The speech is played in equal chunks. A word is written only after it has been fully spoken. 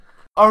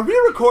Are we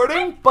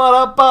recording?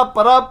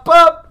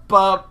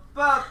 Ba-da-ba-ba-da-ba-ba.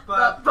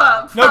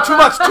 No, too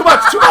much.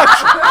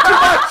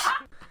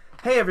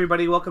 Hey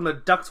everybody, welcome to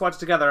Ducks Watch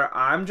Together.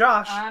 I'm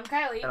Josh. I'm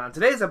Kylie. And on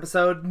today's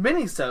episode,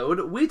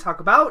 mini-sode, we talk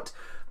about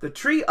the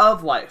Tree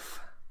of Life.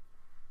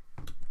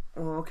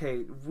 Well,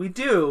 okay, we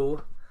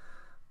do,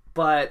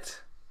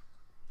 but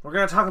we're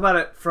going to talk about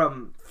it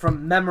from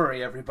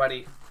memory,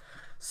 everybody.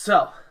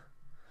 So,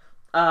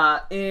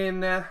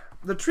 in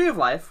the Tree of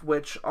Life,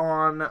 which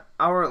on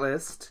our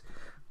list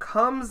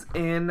comes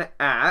in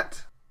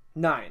at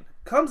 9.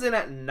 Comes in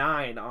at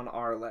 9 on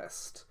our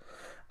list.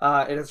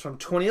 It is from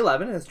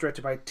 2011. It's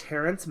directed by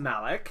Terrence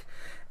Malick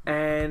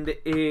and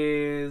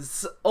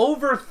is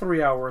over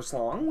 3 hours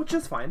long, which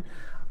is fine.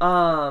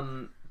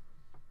 And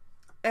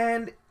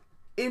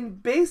in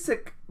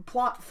basic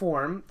plot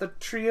form, the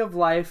Tree of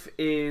Life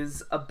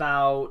is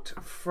about,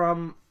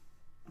 from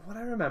what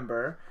I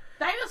remember,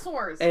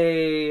 Dinosaurs.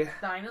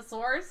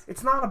 Dinosaurs?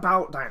 It's not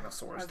about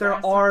dinosaurs.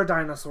 There are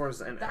dinosaurs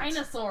in it.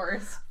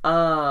 Dinosaurs.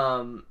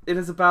 It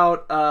is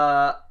about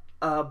a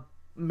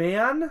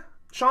man,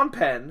 Sean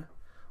Penn,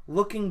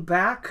 looking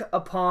back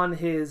upon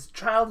his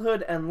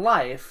childhood and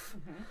life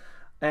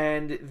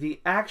and the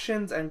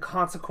actions and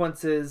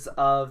consequences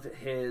of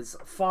his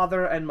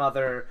father and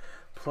mother,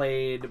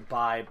 played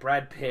by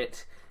Brad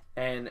Pitt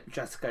and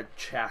Jessica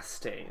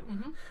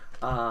Chastain.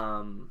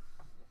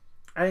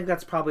 I think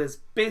that's probably as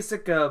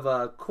basic of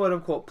a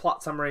quote-unquote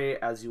plot summary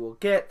as you will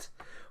get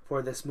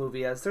for this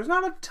movie, as there's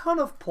not a ton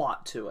of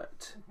plot to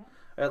it.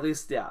 Or at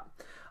least, yeah.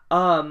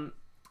 And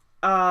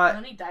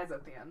then he dies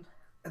at the end.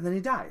 And then he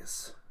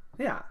dies.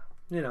 Yeah.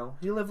 You know,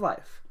 you live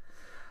life.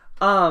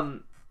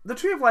 The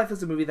Tree of Life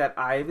is a movie that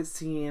I've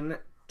seen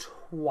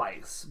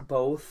twice,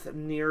 both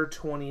near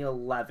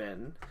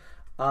 2011.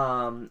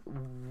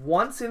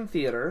 Once in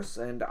theaters,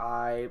 and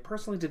I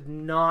personally did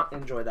not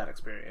enjoy that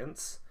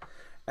experience.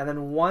 And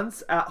then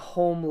once at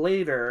home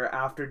later,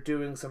 after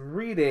doing some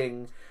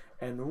reading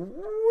and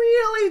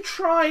really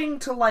trying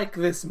to like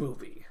this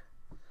movie.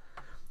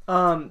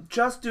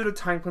 Just due to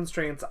time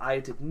constraints, I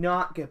did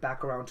not get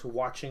back around to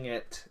watching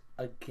it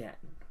again.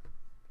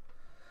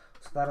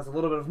 So that is a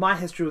little bit of my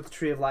history with the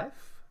Tree of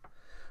Life.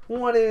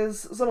 What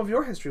is some of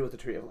your history with the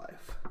Tree of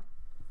Life?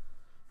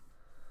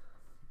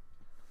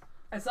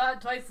 I saw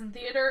it twice in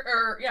theaters.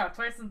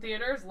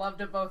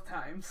 Loved it both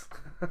times.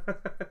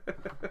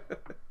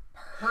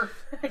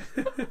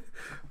 Perfect.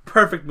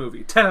 Perfect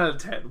movie. 10 out of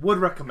 10. Would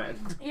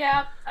recommend.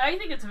 Yeah, I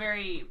think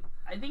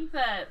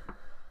that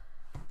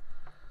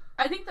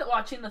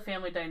watching the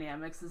family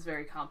dynamics is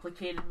very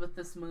complicated with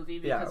this movie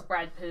because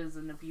Brad Pitt is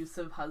an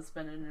abusive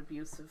husband and an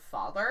abusive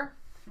father.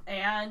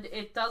 And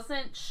it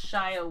doesn't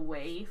shy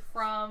away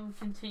from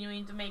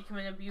continuing to make him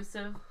an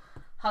abusive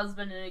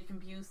husband and an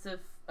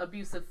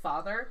abusive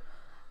father.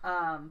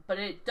 But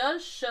it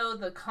does show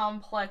the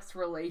complex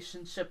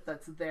relationship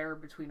that's there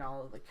between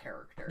all of the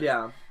characters.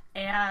 Yeah.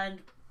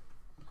 And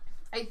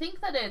I think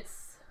that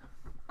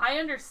I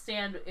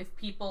understand if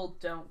people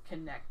don't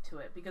connect to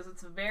it, because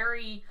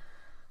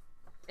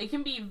it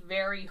can be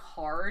very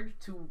hard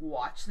to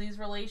watch these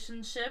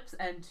relationships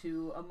and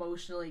to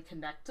emotionally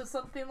connect to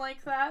something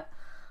like that.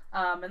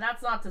 And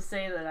that's not to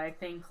say that I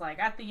think, like,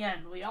 at the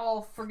end, we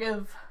all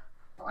forgive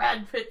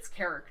Brad Pitt's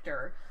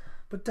character.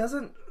 But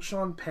doesn't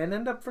Sean Penn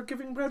end up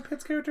forgiving Brad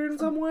Pitt's character in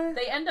some way?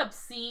 They end up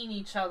seeing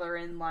each other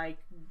in, like,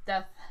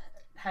 death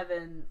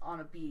heaven on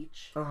a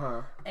beach.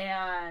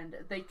 And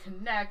they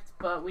connect,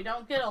 but we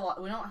don't get I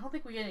don't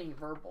think we get any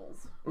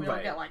verbals. We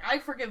don't get, like, I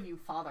forgive you,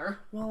 father.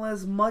 Well,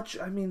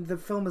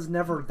 the film is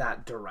never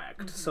that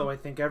direct. So I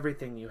think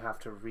everything you have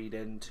to read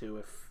into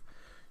if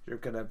you're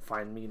gonna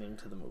find meaning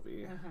to the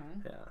movie.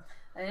 Yeah.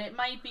 And it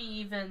might be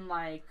even,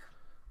 like,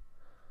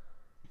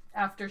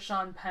 after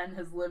Sean Penn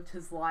has lived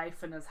his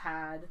life and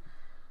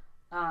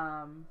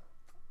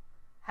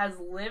has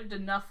lived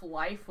enough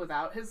life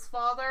without his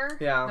father,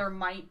 there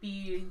might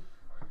be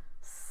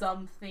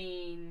some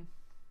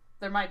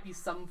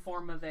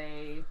form of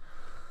a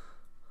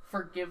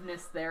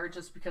forgiveness there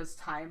just because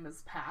time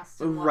has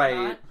passed and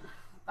whatnot.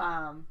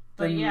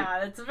 But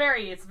it's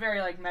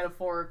very like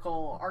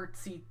metaphorical,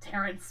 artsy,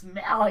 Terrence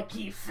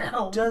Malick-y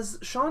film. Does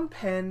Sean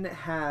Penn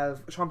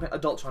have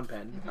adult Sean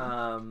Penn?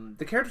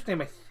 The character's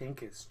name I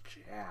think is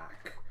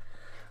Jack.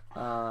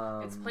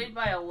 It's played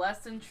by a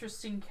less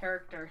interesting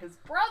character. His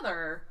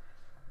brother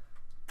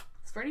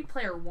is Ready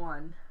Player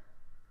One.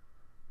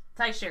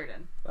 Ty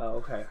Sheridan. Oh,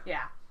 okay.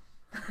 Yeah.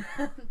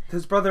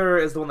 His brother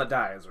is the one that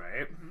dies,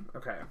 right?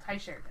 Okay. Ty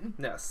Sheridan.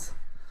 Yes.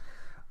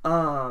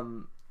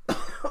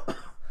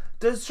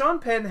 Does Sean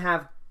Penn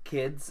have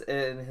kids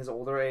in his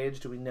older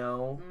age? Do we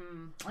know?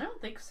 I don't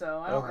think so.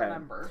 I don't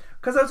remember.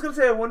 Because I was going to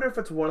say, I wonder if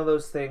it's one of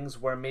those things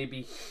where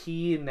maybe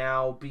he,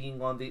 now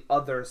being on the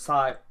other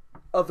side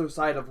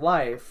of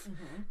life,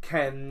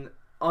 can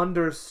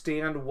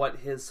understand what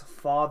his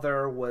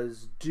father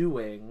was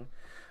doing,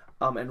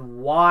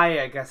 and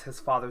why, I guess, his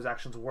father's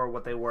actions were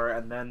what they were,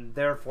 and then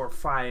therefore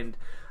find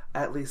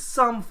at least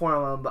some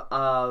form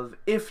of,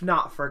 if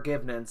not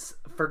forgiveness,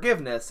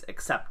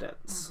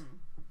 acceptance.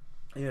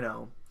 You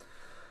know.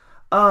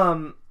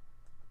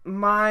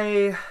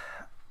 I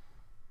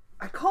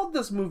called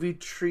this movie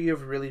Tree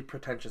of Really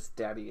Pretentious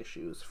Daddy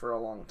Issues for a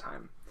long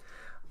time.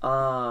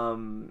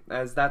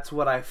 As that's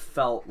what I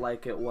felt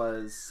like it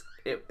was,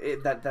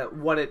 that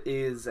what it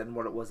is and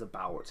what it was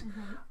about.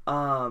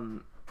 Mm-hmm.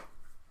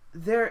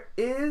 There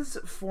is,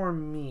 for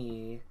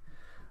me,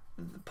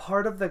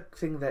 part of the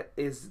thing that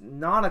is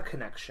not a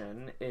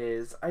connection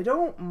is I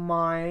don't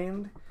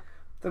mind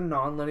the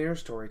non-linear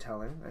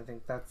storytelling. I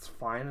think that's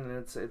fine, and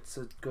it's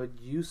a good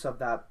use of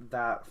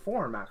that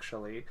form,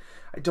 actually.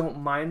 I don't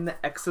mind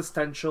the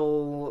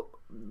existential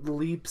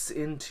leaps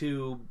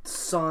into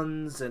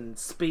suns and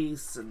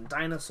space and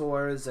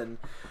dinosaurs and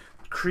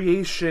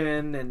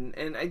creation,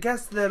 and I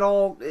guess that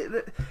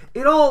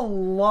it all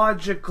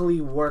logically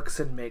works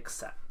and makes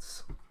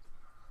sense.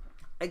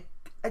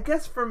 I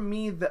guess for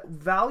me, the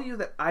value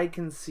that I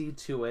can see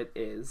to it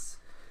is,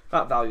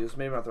 not values,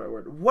 maybe not the right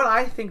word. What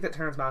I think that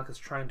Terrence Malick is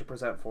trying to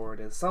present forward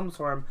is some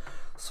form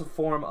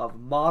of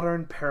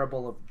modern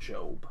parable of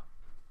Job.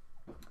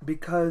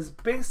 Because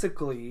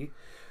basically,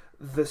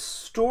 the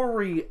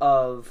story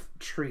of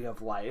Tree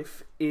of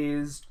Life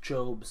is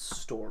Job's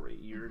story.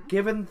 You're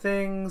given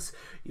things,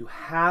 you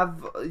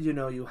have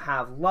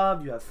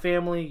love, you have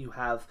family, you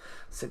have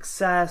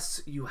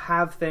success, you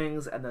have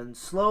things, and then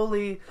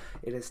slowly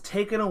it is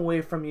taken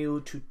away from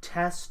you to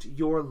test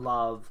your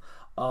love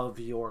of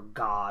your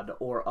God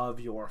or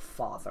of your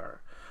father.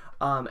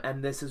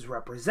 And this is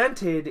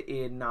represented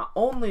in not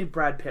only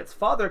Brad Pitt's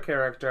father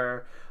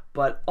character,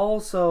 but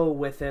also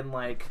within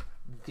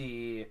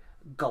the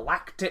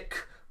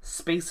galactic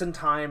space and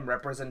time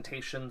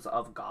representations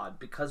of God.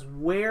 Because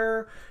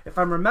if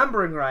I'm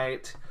remembering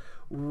right,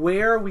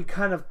 where we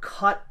kind of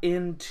cut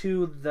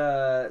into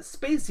the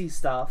spacey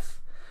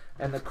stuff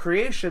and the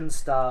creation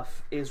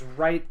stuff is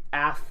right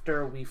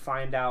after we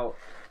find out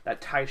that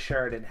Ty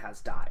Sheridan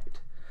has died.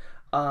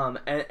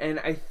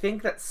 And I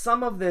think that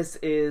some of this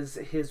is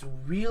his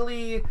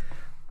really,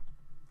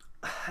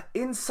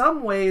 in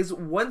some ways,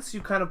 once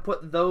you kind of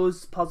put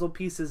those puzzle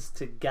pieces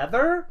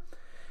together,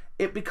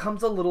 it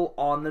becomes a little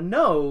on the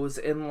nose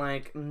in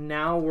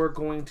now we're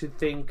going to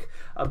think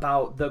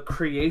about the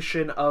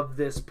creation of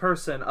this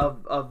person,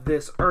 of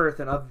this earth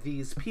and of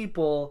these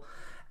people,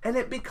 and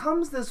it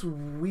becomes this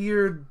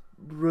weird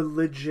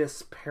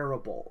religious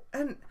parable.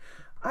 And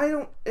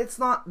it's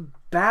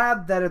not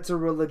bad that it's a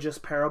religious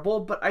parable,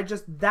 but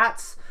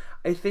that's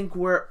I think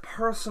where it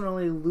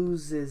personally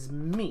loses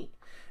me,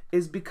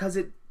 is because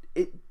it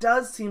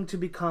does seem to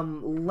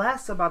become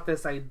less about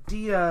this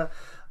idea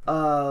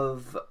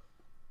of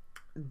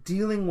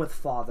dealing with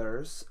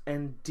fathers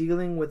and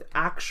dealing with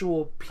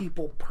actual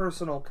people,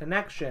 personal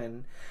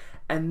connection,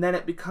 and then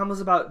it becomes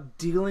about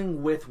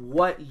dealing with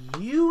what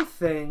you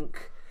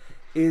think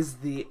is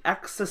the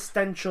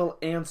existential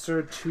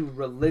answer to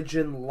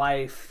religion,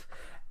 life,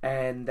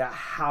 and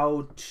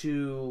how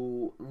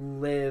to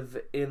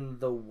live in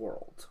the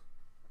world.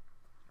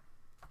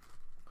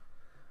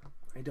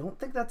 I don't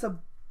think that's a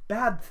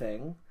bad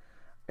thing.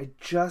 I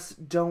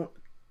just don't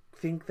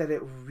think that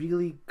it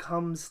really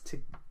comes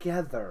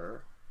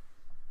together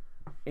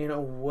in a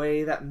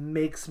way that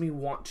makes me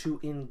want to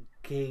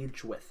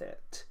engage with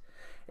it.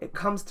 It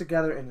comes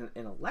together in an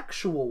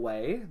intellectual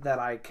way that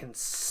I can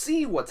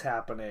see what's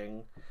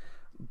happening,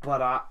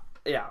 but I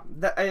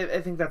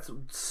think that's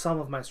some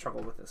of my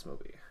struggle with this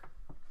movie.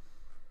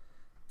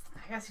 I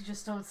guess you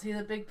just don't see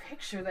the big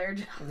picture there,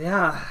 John.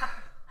 Yeah.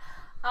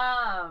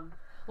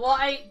 Well,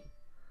 I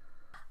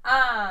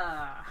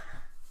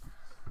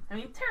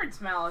mean, Terrence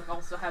Malick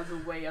also has a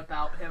way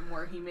about him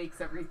where he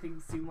makes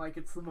everything seem like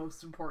it's the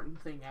most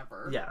important thing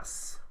ever.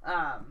 Yes.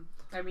 I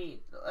mean,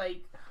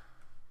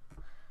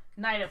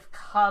 Knight of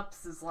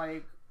Cups is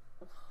it's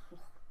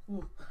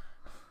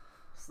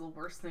the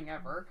worst thing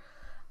ever.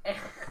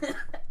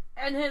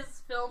 And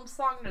his film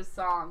Song to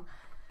Song,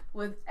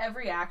 with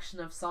every action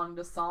of Song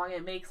to Song,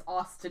 it makes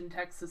Austin,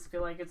 Texas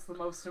feel like it's the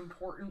most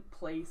important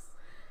place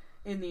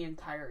in the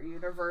entire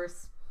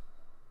universe.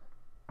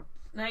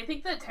 And I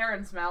think that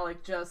Terrence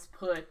Malick just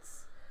a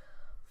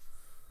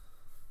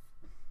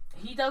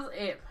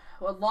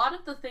lot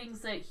of the things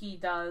that he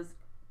does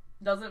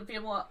doesn't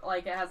feel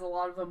like it has a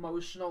lot of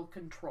emotional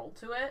control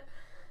to it.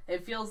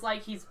 It feels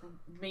like he's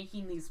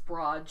making these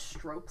broad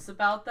strokes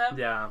about them.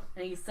 Yeah.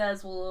 And he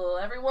says, well,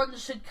 everyone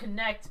should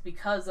connect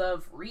because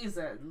of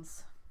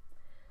reasons.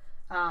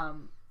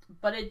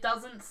 But it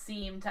doesn't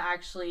seem to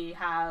actually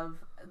have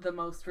the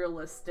most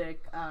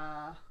realistic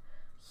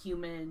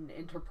human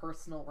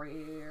interpersonal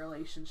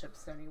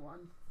relationships to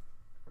anyone.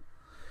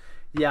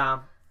 Yeah.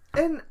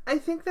 And I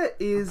think that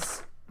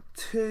is,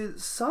 to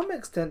some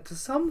extent, to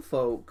some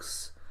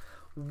folks,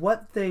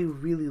 what they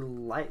really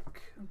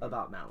like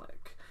about Malick.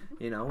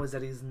 Is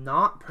that he's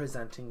not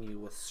presenting you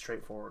with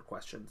straightforward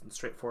questions and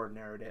straightforward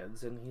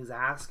narratives, and he's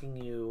asking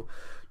you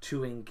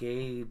to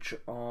engage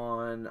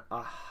on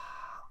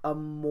a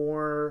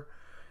more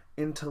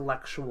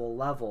intellectual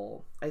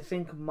level. I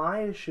think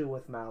my issue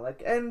with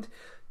Malick, and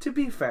to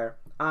be fair,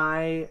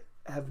 I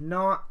have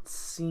not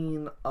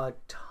seen a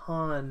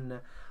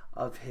ton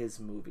of his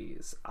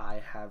movies.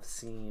 I have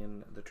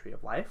seen The Tree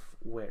of Life,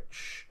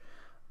 which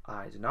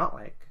I did not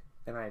like,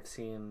 and I've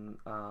seen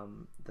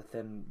The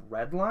Thin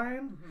Red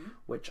Line,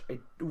 which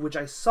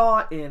I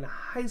saw in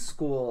high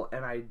school,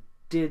 and I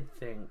did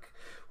think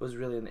was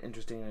really an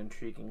interesting and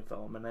intriguing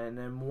film. And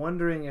I'm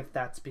wondering if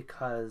that's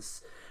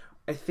because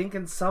I think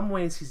in some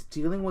ways he's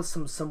dealing with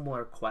some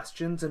similar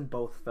questions in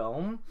both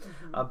film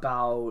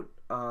about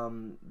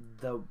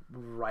the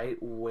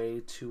right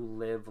way to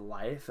live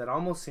life. It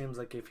almost seems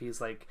like if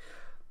he's like,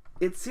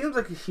 it seems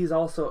like he's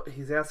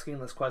asking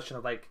this question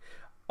of like,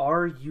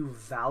 are you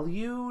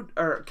valued,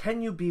 or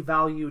can you be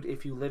valued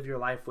if you live your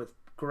life with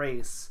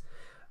grace,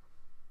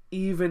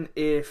 even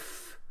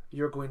if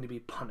you're going to be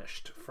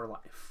punished for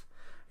life?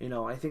 You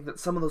know, I think that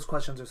some of those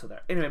questions are still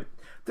there. Anyway,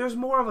 there's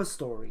more of a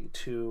story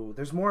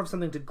there's more of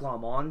something to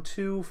glom on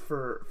to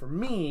for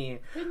me.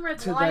 Thin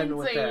Red Line's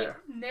a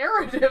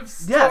narrative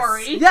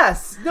story.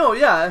 Yes, no,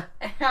 yeah.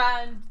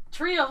 And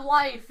Tree of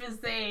Life is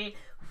a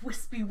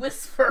wispy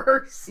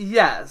whispers.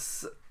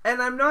 Yes.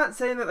 And I'm not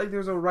saying that like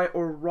there's a right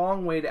or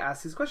wrong way to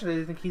ask these questions.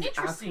 I think he's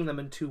asking them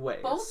in two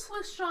ways. Both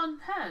with Sean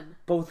Penn.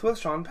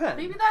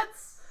 Maybe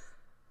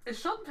is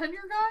Sean Penn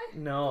your guy?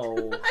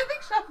 No. I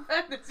think Sean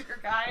Penn is your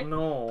guy.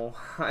 No.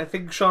 I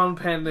think Sean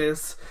Penn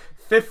is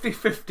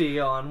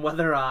 50-50 on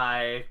whether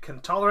I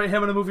can tolerate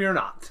him in a movie or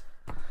not.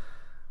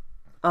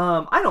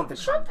 I don't think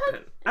Sean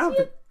Penn.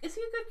 Is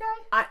he a good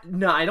guy?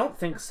 No, I don't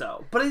think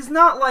so. But he's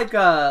not like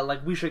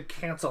we should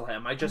cancel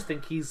him. I just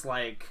think he's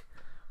like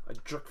a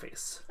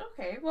jerkface.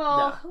 Okay,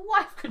 well,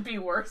 life could be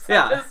worse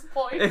at this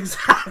point.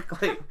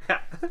 Exactly. Yeah.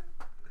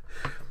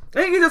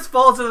 I think he just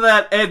falls into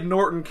that Ed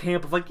Norton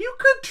camp of like, you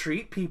could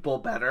treat people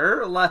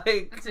better. Like,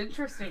 it's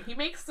interesting. He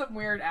makes some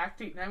weird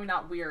acting. I mean,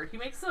 not weird. He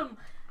makes some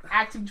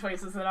acting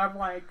choices that I'm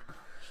like,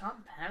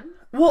 Sean Penn?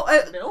 Well,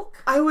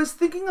 Milk? I was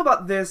thinking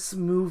about this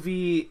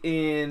movie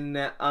in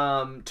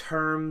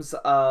terms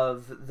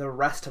of the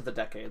rest of the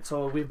decade.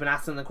 So we've been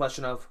asking the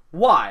question of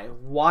why?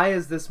 Why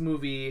is this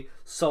movie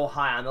so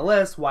high on the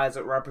list? Why is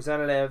it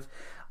representative?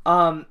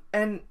 And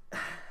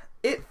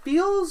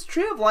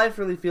Tree of Life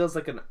really feels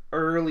like an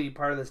early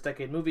part of this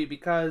decade movie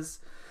because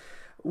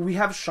we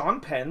have Sean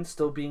Penn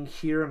still being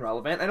here and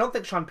relevant. I don't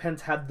think Sean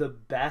Penn's had the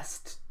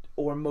best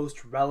or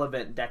most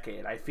relevant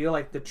decade. I feel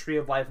like The Tree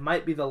of Life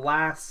might be the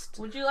last.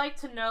 Would you like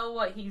to know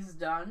what he's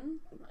done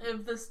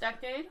of this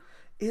decade?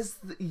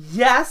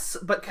 Yes,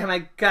 but can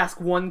I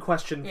ask one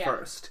question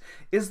first?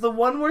 Is the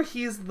one where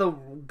he's the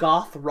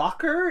goth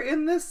rocker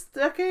in this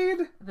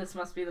decade? This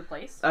Must Be the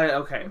Place.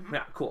 Okay,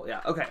 yeah, cool,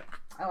 yeah, okay.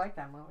 I like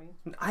that movie.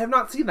 I have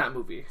not seen that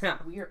movie. Yeah.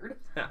 It's weird.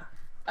 Yeah.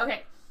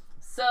 Okay,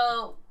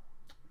 so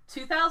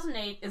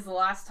 2008 is the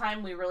last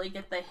time we really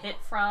get the hit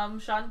from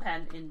Sean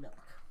Penn in Milk.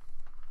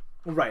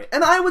 Right,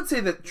 and I would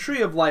say that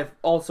Tree of Life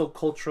also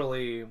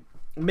culturally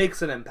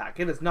makes an impact.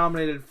 It is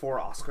nominated for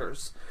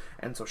Oscars,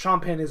 and so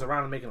Sean Penn is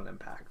around and making an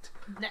impact.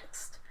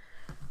 Next,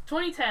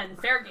 2010,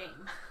 Fair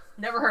Game.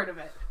 Never heard of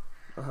it.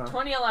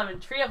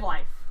 2011, Tree of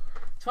Life.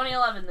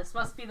 2011, This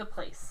Must Be the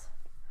Place.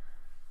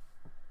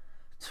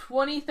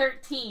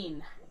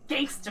 2013,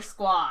 Gangster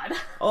Squad.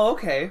 Oh,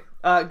 okay.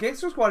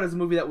 Gangster Squad is a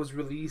movie that was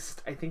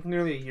released, I think,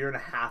 nearly a year and a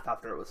half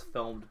after it was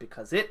filmed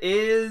because it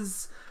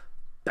is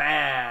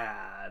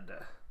bad.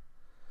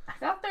 I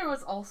thought there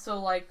was also,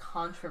 like,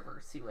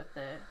 controversy with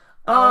it.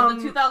 The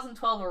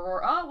 2012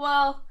 Aurora. Oh,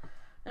 well,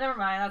 never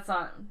mind. That's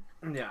not...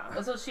 Yeah.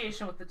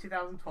 Association with the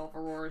 2012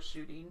 Aurora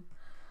shooting.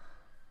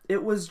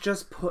 It was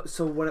just put...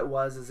 So what it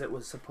was is it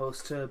was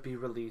supposed to be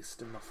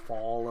released in the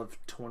fall of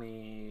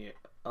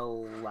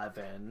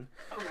 2011.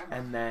 Okay.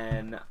 And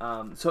then...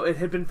 so it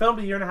had been filmed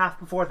a year and a half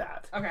before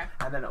that. Okay.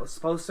 And then it was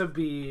supposed to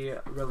be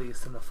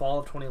released in the fall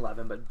of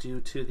 2011, but due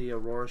to the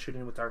Aurora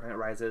shooting with Dark Knight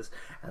Rises,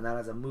 and that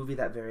is a movie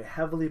that very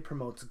heavily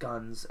promotes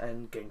guns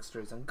and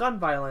gangsters and gun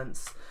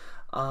violence,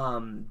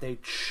 they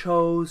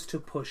chose to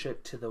push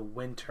it to the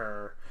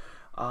winter...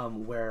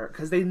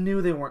 because they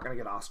knew they weren't going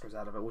to get Oscars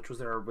out of it, which was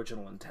their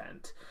original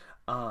intent.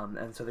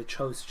 And so they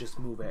chose to just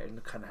move it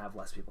and kind of have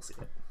less people see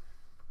it.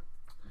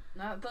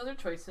 Those are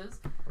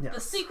choices. Yes.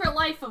 The Secret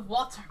Life of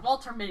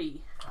Walter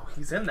Mitty. Oh,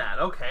 he's in that.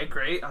 Okay,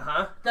 great.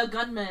 The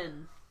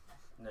Gunman.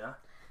 Yeah.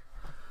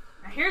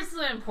 Now here's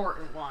the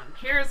important one.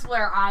 Here's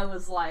where I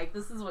was like,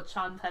 this is what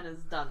Sean Penn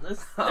has done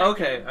this decade.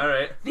 Okay,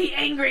 alright. The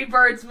Angry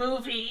Birds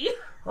movie.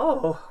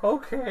 Oh,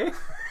 okay.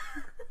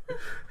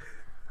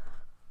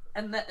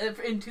 And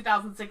in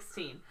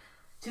 2016.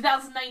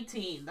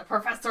 2019, The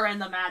Professor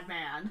and the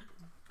Madman.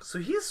 So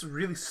he's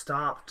really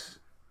stopped.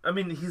 I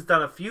mean, he's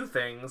done a few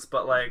things,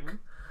 but like...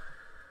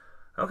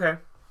 Okay.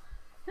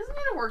 He doesn't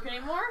need to work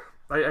anymore.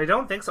 I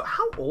don't think so.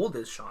 How old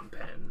is Sean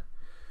Penn?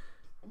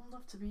 Old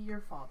enough to be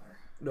your father.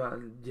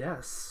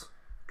 Yes.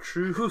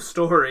 True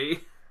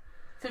story.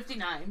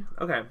 59.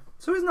 Okay.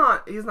 So he's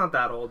not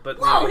that old, but...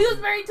 Whoa, he was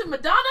married to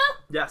Madonna?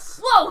 Yes.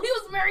 Whoa, he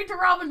was married to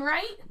Robin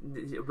Wright?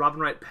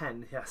 Robin Wright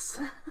Penn, yes.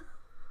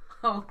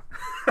 Oh.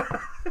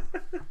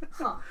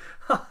 Huh.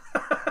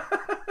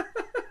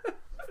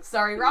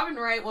 Sorry, Robin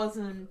Wright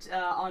wasn't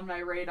on my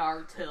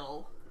radar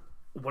till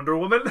Wonder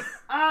Woman?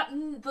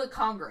 The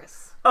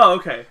Congress. Oh,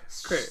 okay.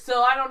 Great.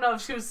 So I don't know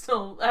if she was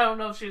still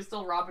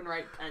Robin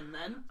Wright Penn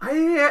then.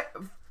 I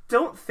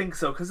don't think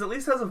so, because at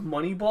least as of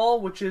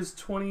Moneyball, which is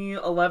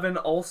 2011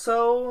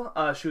 also,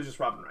 she was just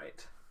Robin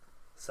Wright.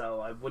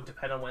 So I would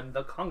depend on when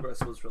The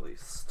Congress was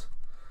released.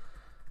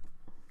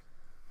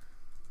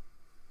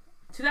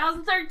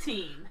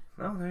 2013.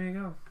 Oh, there you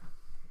go.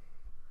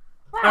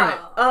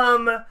 Wow.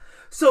 All right.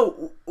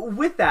 So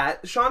with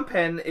that, Sean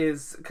Penn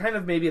is kind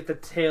of maybe at the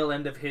tail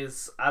end of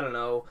his, I don't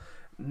know,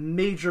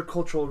 major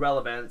cultural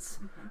relevance.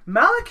 Mm-hmm.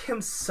 Malick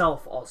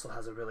himself also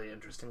has a really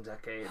interesting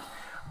decade.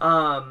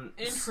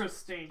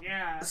 Interesting,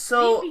 yeah.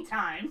 So Baby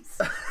times.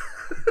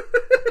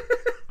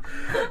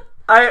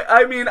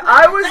 I mean,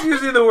 I was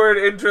using the word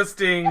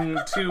interesting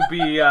to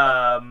be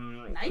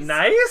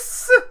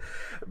nice.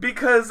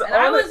 Because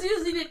I was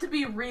using it to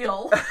be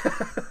real.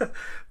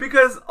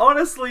 Because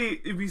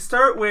honestly, if we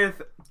start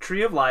with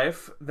Tree of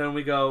Life, then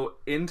we go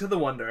Into the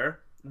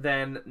Wonder,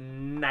 then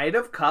Knight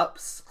of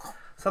Cups,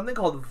 something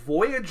called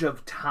Voyage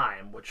of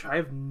Time, which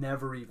I've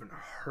never even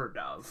heard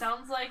of.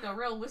 Sounds like a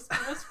real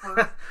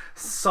whisper.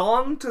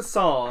 Song to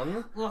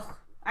Song. Ugh.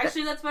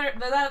 Actually, that's better.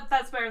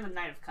 That's better than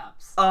Knight of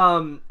Cups.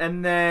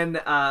 And then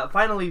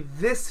finally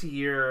this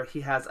year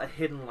he has A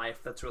Hidden Life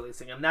that's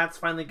releasing, and that's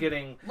finally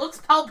getting looks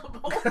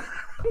palpable.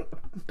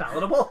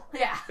 Palatable?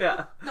 Yeah.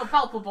 Yeah. No,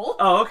 palpable.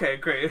 Oh, okay,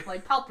 great.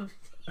 Like Palpatine.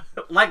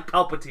 Like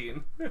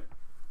Palpatine.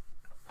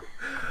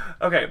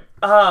 Okay.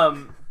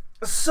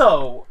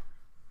 So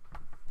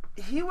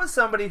he was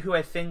somebody who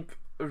I think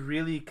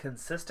really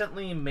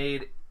consistently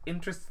made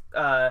choices.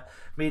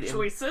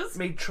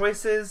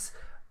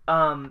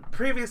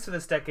 Previous to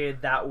this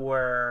decade that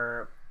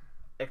were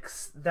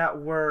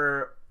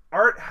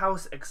art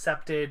house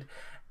accepted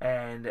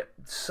and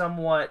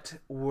somewhat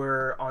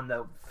were on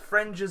the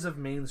fringes of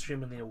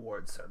mainstream in the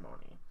awards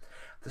ceremony.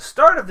 The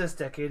start of this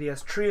decade, he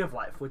has Tree of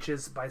Life, which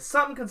is by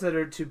some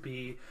considered to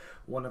be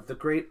one of the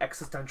great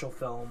existential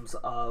films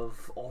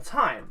of all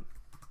time.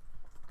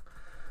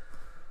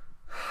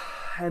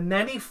 And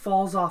then he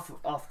falls off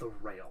the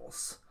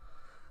rails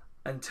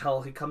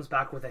until he comes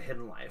back with A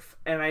Hidden Life.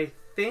 And I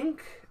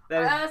think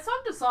that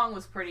Song to Song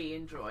was pretty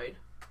enjoyed.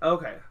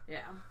 Okay.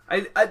 Yeah.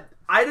 I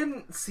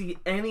didn't see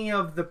any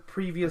of the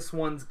previous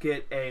ones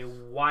get a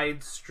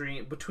wide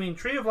stream between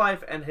Tree of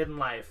Life and Hidden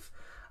Life.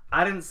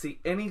 I didn't see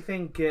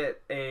anything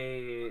get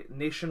a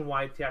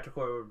nationwide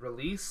theatrical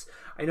release.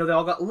 I know they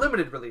all got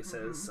limited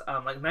releases.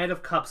 Mm-hmm. Like Knight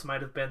of Cups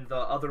might have been the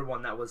other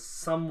one that was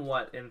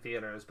somewhat in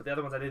theaters, but the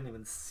other ones I didn't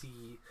even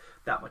see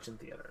that much in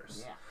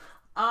theaters. Yeah.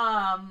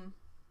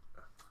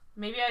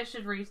 Maybe I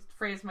should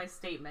rephrase my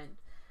statement.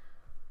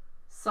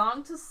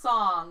 Song to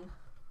Song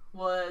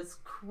was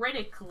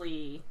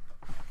critically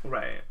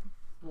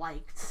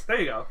liked. There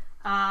you go.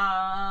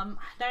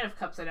 Knight of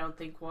Cups I don't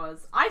think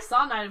was. I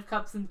saw Knight of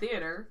Cups in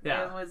theater.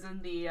 Yeah. It was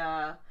in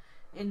the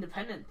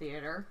independent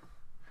theater.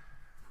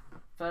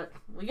 But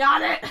we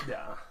got it!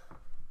 Yeah.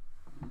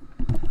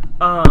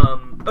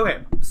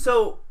 Okay,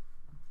 so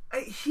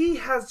he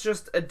has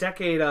just a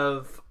decade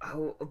of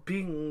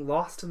being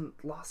lost in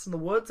the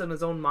woods in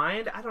his own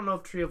mind. I don't know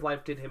if Tree of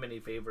Life did him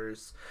any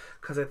favors,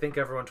 because I think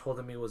everyone told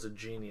him he was a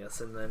genius,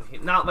 and then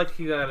not like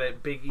he got a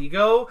big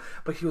ego,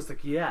 but he was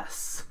like,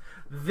 yes,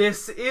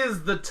 this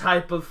is the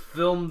type of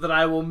film that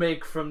I will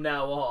make from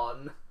now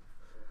on.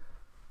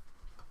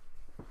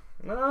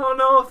 I don't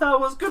know if that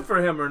was good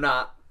for him or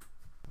not.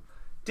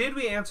 Did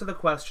we answer the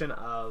question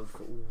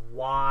of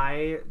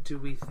why do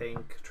we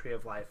think Tree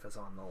of Life is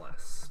on the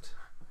list?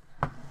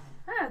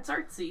 Yeah, it's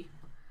artsy.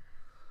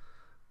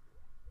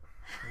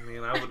 I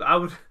mean, I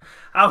would.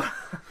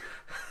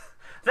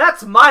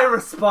 That's my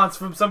response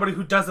from somebody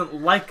who doesn't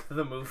like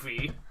the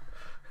movie.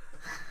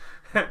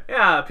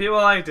 Yeah, people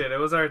liked it. It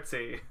was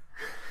artsy.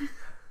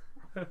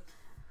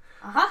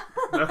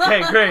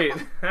 Okay, great.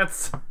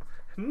 That's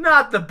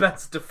not the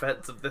best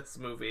defense of this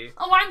movie.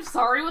 Oh, I'm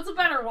sorry. What's a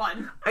better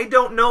one? I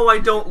don't know. I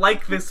don't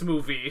like this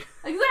movie.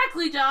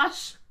 Exactly,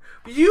 Josh.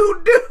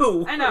 You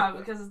do. I know,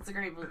 because it's a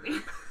great movie.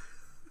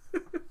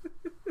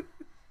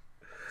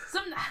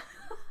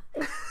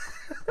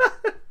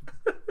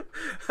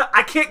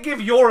 I can't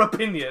give your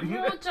opinion. You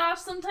know, Josh,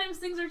 sometimes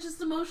things are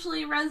just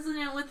emotionally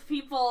resonant with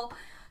people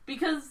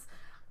because,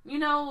 you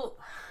know,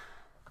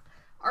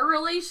 our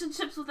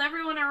relationships with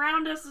everyone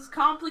around us is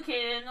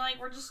complicated and, like,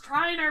 we're just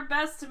trying our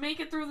best to make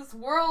it through this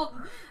world.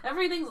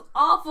 Everything's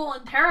awful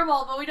and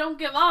terrible, but we don't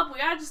give up. We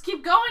gotta just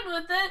keep going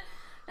with it.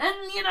 And,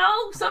 you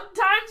know,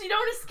 sometimes you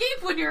don't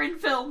escape when you're in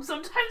film.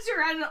 Sometimes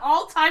you're at an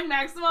all-time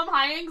maximum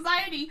high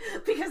anxiety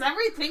because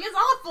everything is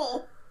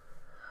awful.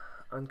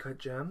 Uncut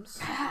Gems?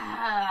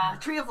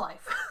 Tree of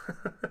Life.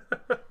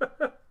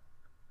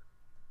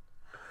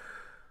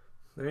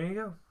 There you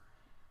go.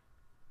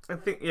 I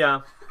think,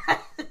 yeah.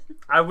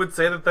 I would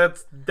say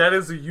that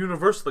is a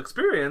universal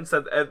experience,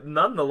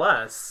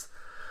 nonetheless.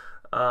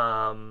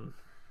 Yeah.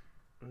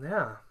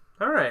 All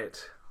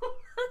right.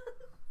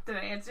 Did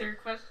I answer your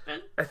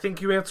question? I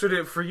think you answered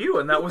it for you,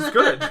 and that was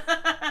good.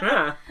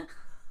 Yeah.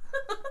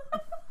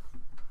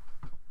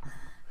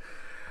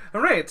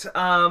 All right.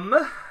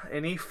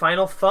 Any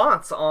final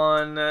thoughts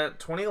on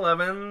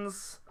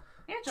 2011's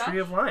Tree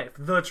of Life?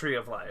 The Tree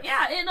of Life.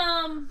 Yeah,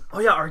 Oh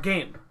yeah, our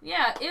game.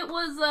 Yeah, it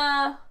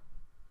was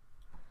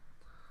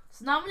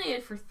it's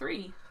nominated for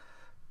 3.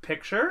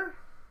 Picture?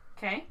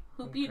 Okay.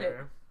 Who beat it?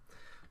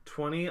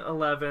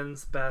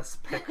 2011's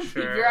Best Picture. Keep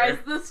your eyes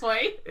this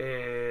way.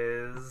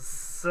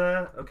 Is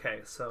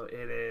okay, so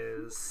it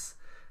is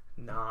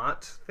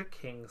not The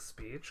King's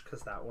Speech,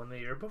 because that won the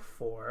year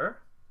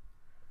before.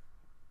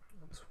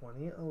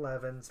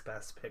 2011's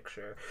Best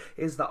Picture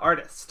is The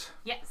Artist.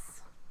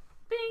 Yes.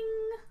 Bing.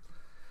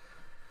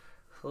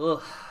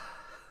 Ugh.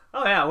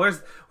 Oh yeah,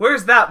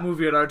 where's that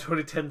movie on our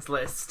 2010s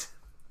list?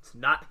 It's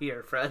not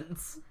here,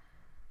 friends.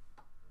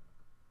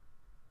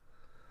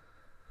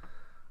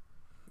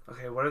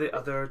 Okay, what are the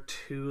other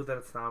 2 that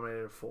it's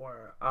nominated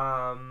for?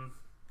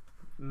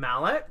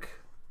 Malick?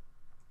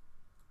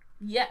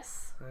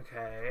 Yes.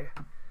 Okay.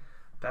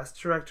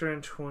 Best Director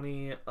in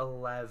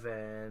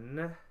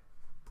 2011.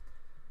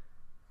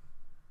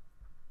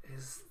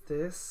 Is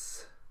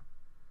this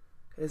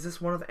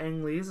one of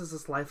Ang Lee's? Is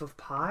this Life of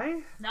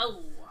Pi?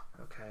 No.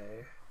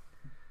 Okay.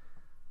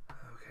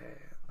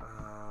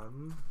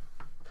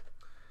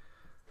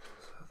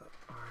 So the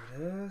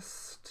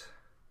artist.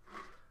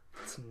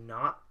 It's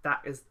not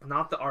that is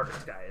not the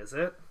artist guy, is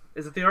it?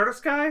 Is it the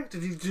artist guy?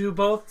 Did he do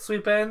both?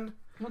 Sweep in?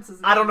 What's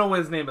his name? I don't know what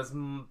his name is.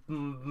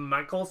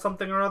 Michael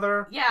something or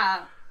other.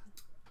 Yeah.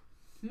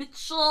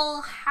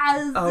 Mitchell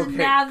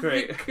Hazenavicius. Okay,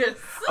 great.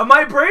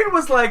 My brain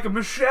was like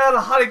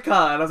Michelle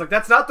Hanika, and I was like,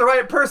 that's not the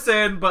right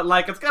person, but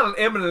like it's got an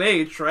M and an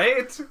H,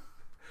 right?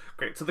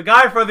 Great. So the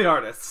guy for the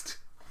artist.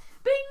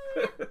 Bing.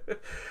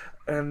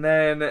 And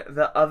then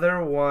the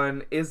other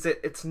one is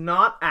it's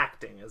not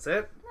acting, is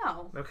it?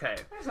 No. Okay.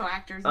 There's no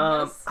actors in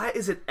this.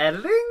 Is it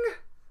editing?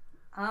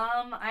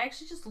 I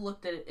actually just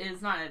looked at it. It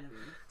is not editing.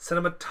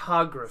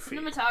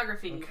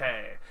 Cinematography.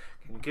 Okay.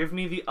 Can you give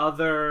me the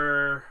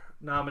other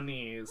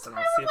nominees? And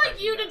I'll see if I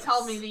can you guess. To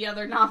tell me the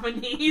other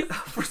nominees.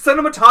 For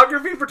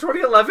cinematography for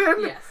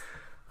 2011? Yes.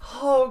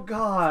 Oh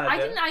God.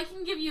 I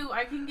can give you.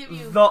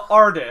 The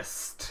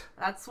Artist.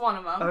 That's one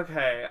of them.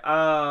 Okay.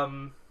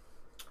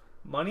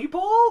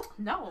 Moneyball?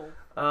 No.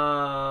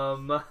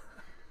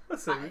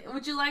 Listen.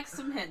 Would you like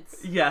some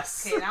hints?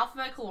 Yes. Okay, in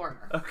alphabetical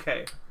order.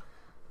 Okay.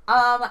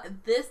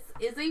 This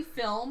is a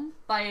film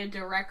by a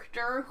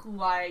director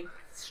who I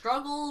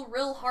struggle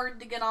real hard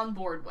to get on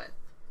board with.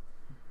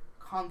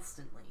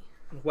 Constantly.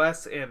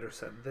 Wes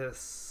Anderson.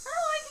 This.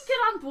 I can get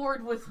on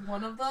board with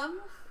one of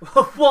them.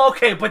 Well,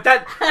 okay, but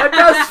that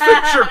does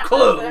fit your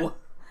clue.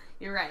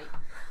 You're right.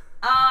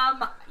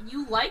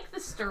 You like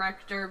this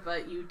director,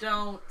 but you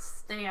don't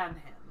stan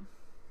him.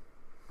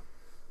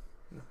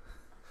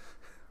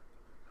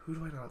 Who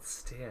do I not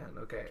stan?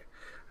 Okay.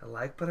 I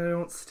like, but I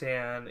don't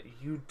stan.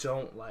 You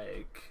don't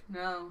like.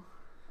 No.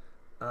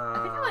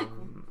 I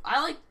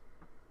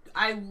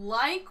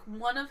like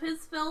one of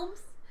his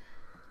films.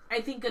 I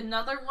think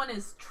another one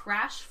is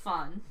Trash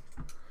Fun.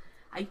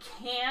 I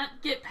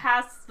can't get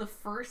past the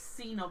first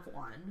scene of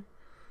one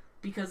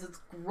because it's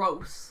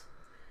gross.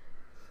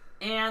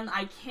 And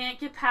I can't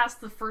get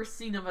past the first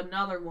scene of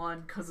another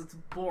one because it's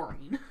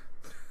boring.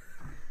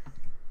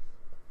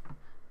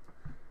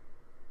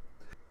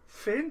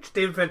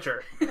 David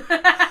Fincher.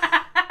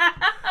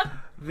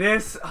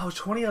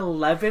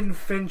 2011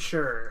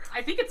 Fincher.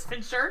 I think it's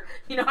Fincher.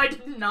 I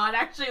did not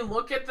actually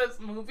look at this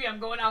movie. I'm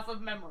going off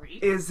of memory.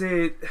 Is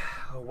it...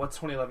 what's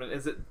 2011?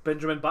 Is it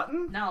Benjamin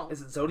Button? No.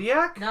 Is it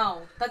Zodiac?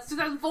 No. That's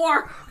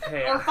 2004.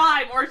 Okay. Or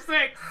 5 or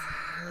 6.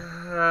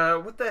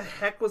 What the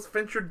heck was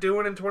Fincher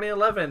doing in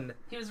 2011?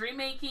 He was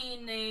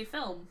remaking a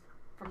film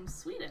from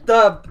Sweden.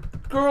 The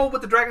girl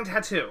with the dragon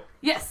tattoo.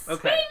 Yes.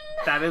 Okay. Bing!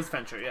 That is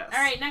Fincher, yes.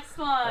 Alright, next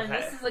one. Okay.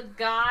 This is a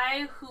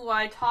guy who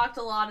I talked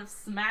a lot of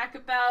smack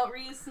about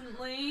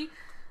recently.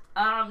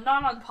 Not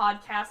on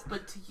podcast,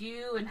 but to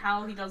you, and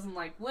how he doesn't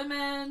like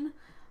women.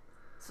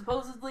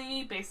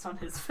 Supposedly, based on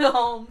his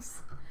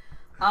films.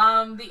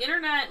 The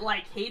internet,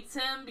 hates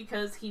him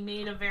because he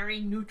made a very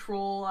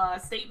neutral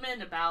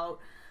statement about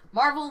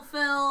Marvel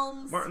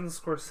films. Martin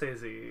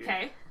Scorsese.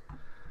 Okay.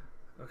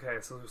 Okay,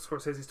 so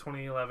Scorsese's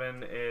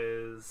 2011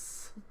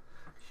 is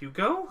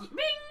Hugo?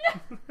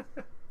 Bing!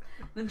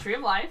 Then Tree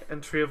of Life.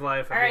 And Tree of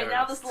Life. Alright,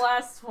 now this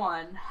last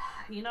one.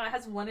 It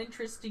has one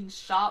interesting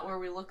shot where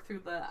we look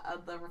through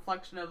the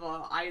reflection of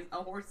a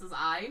horse's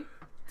eye.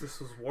 This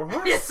was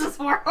Warhorse? This is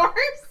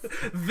Warhorse?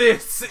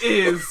 This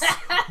is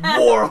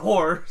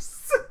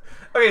Warhorse.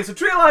 Okay, so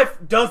Tree of Life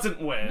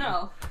doesn't win.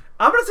 No.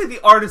 I'm gonna say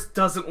The Artist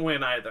doesn't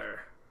win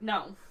either.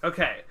 No.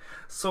 Okay,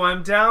 so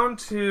I'm down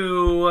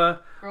to...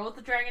 Girl with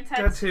the Dragon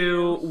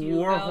Tattoo,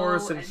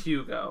 Warhorse, and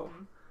Hugo.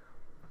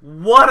 Hugo.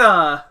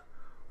 Mm-hmm.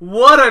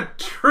 What a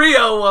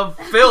trio of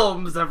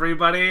films,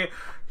 everybody.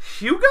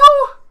 Hugo?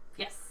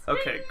 Yes.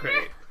 Okay,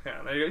 great.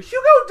 Yeah, there you go.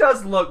 Hugo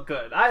does look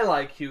good. I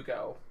like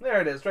Hugo.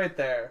 There it is, right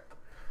there.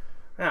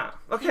 Yeah,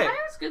 okay. He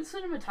hires good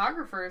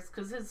cinematographers,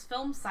 because his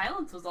film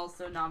Silence was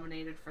also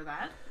nominated for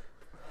that.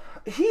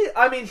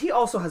 He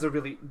also has a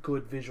really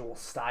good visual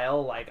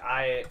style.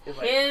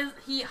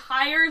 He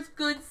hires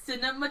good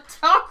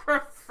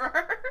cinematographers.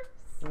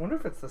 I wonder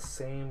if it's the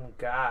same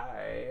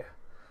guy.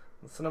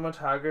 The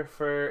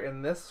cinematographer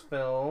in this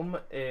film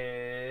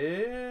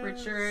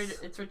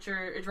is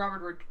It's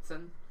Robert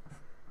Richardson.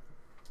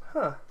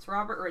 Huh. It's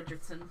Robert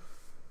Richardson.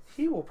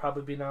 He will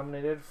probably be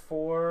nominated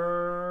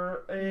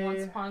for a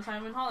Once Upon a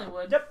Time in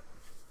Hollywood. Yep.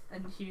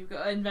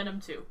 And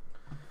Venom 2.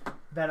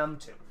 Venom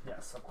 2,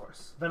 yes, of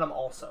course. Venom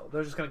also.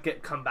 They're just gonna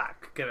get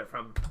it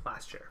from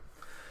last year.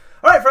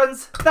 Alright,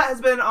 friends, that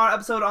has been our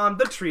episode on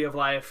The Tree of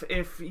Life.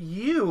 If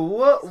you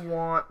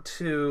want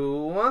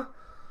to...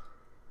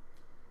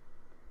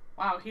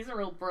 Wow, he's a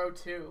real bro,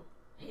 too.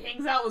 He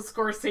hangs out with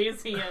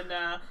Scorsese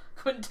and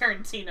Quentin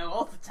Tarantino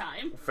all the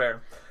time.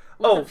 Fair.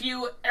 With a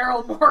few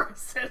Errol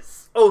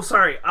Morrises. Oh,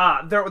 sorry.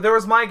 There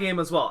was my game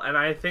as well, and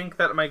I think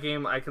that my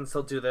game, I can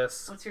still do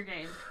this. What's your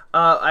game?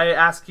 I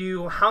ask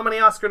you, how many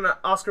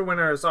Oscar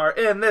winners are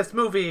in this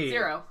movie?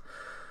 0.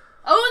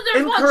 Oh,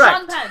 there's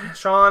Incorrect. one!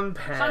 Sean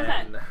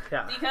Penn.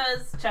 Yeah.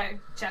 Because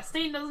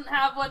Chastain doesn't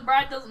have one,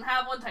 Brad doesn't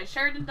have one, Ty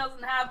Sheridan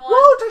doesn't have one.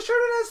 Whoa, Ty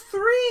Sheridan has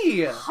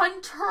 3!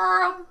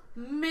 Hunter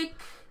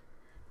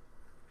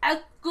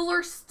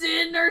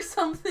McEglerston or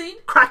something?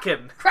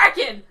 Kraken!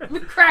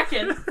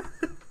 McCracken!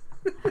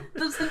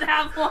 Doesn't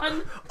have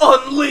one.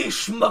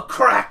 Unleash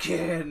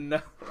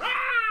McCracken!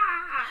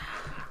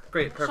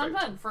 Great, perfect. Sean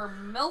Penn for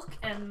Milk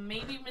and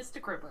maybe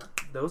Mr. Cribber.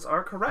 Those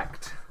are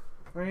correct.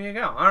 There you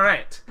go. All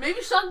right.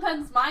 Maybe Sean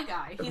Penn's my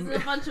guy. He's in a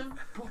bunch of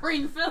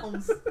boring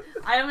films.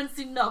 I haven't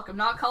seen Milk. I'm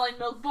not calling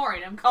Milk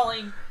boring. I'm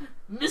calling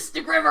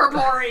Mr. Cribber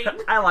boring.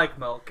 I like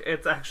Milk.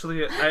 It's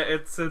actually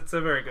it's a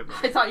very good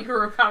movie. I thought you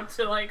were about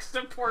to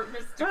support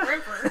Mr.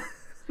 Cribber.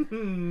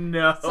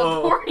 No. It's a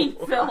boring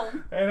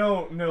film. I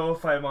don't know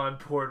if I'm on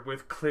board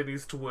with Clint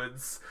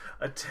Eastwood's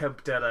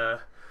attempt at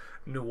a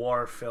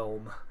noir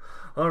film.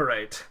 All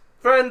right.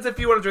 Friends, if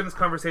you want to join this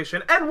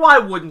conversation, and why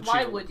wouldn't you?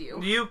 Why would you?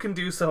 You can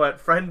do so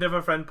at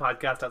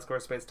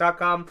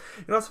friendofafriendpodcast.squarespace.com.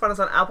 You can also find us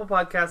on Apple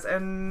Podcasts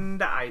and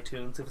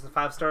iTunes. If it's a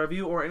 5-star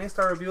review or any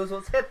star reviews,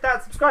 let's hit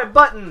that subscribe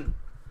button.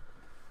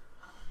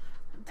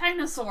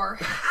 Dinosaur.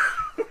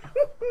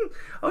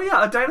 Oh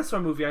yeah, a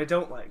dinosaur movie I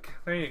don't like.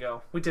 There you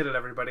go. We did it,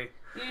 everybody.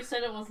 You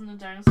said it wasn't a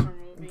dinosaur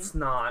movie. It's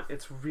not.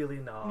 It's really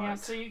not. Yeah,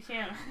 so you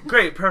can't.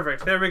 Great,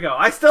 perfect. There we go.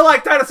 I still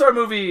like dinosaur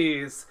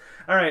movies.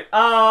 All right.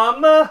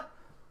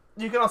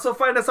 You can also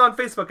find us on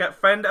Facebook at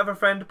Friend of a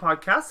Friend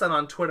Podcast and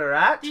on Twitter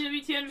at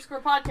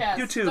DWT_podcast.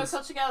 YouTube. Don't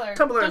touch together.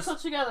 Tumblr. Don't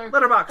touch together.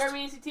 Letterboxd.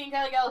 Darby ACT and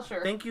Kylie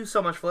Gallagher. Thank you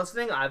so much for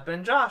listening. I've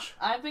been Josh.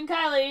 I've been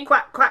Kylie.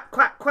 Quack, quack,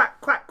 quack, quack,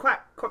 quack,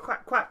 quack, quack,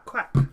 quack, quack.